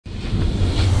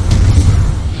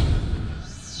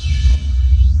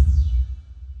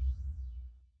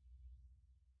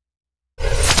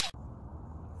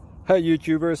Hey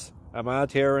YouTubers, I'm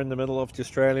out here in the middle of the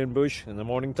Australian bush in the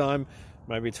morning time.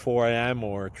 Maybe it's 4 a.m.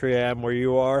 or 3 a.m. where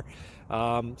you are.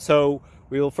 So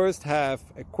we'll first have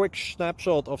a quick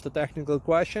snapshot of the technical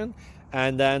question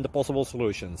and then the possible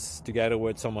solutions, together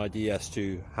with some ideas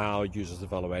to how users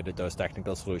evaluated those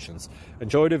technical solutions.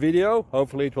 Enjoy the video,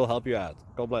 hopefully it will help you out.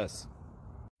 God bless.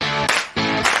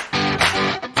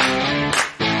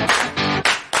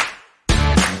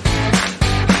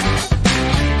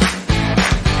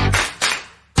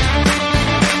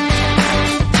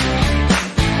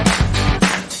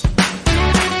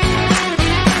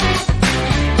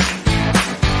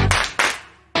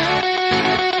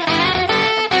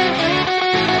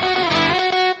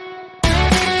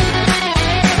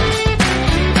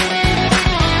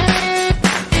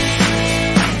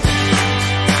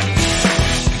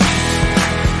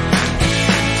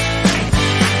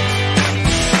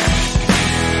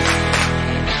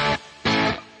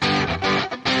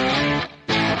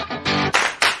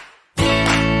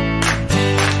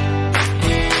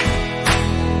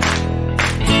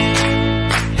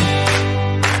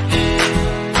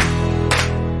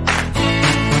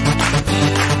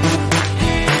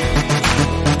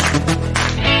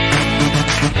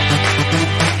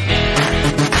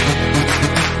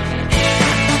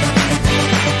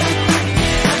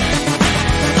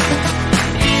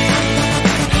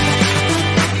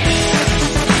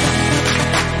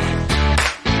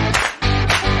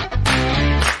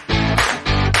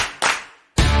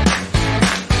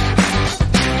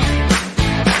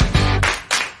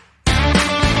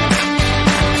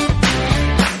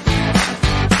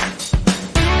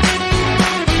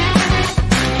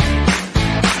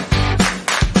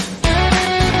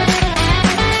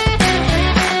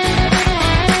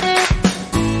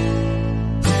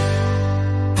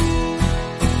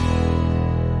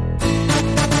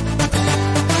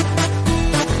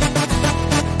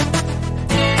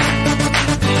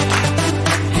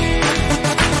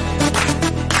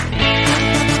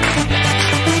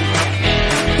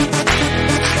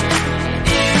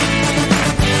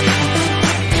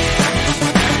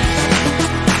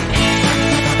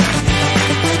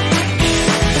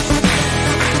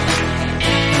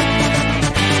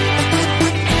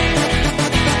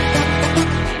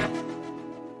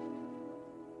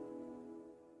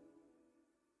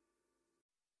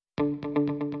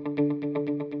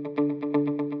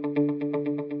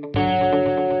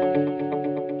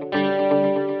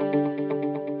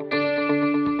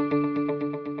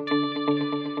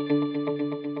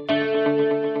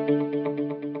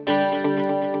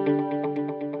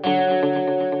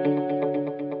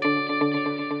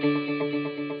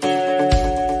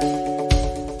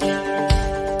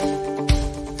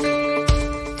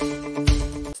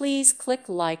 Please click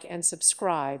like and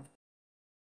subscribe.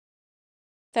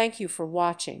 Thank you for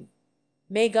watching.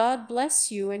 May God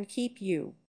bless you and keep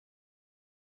you.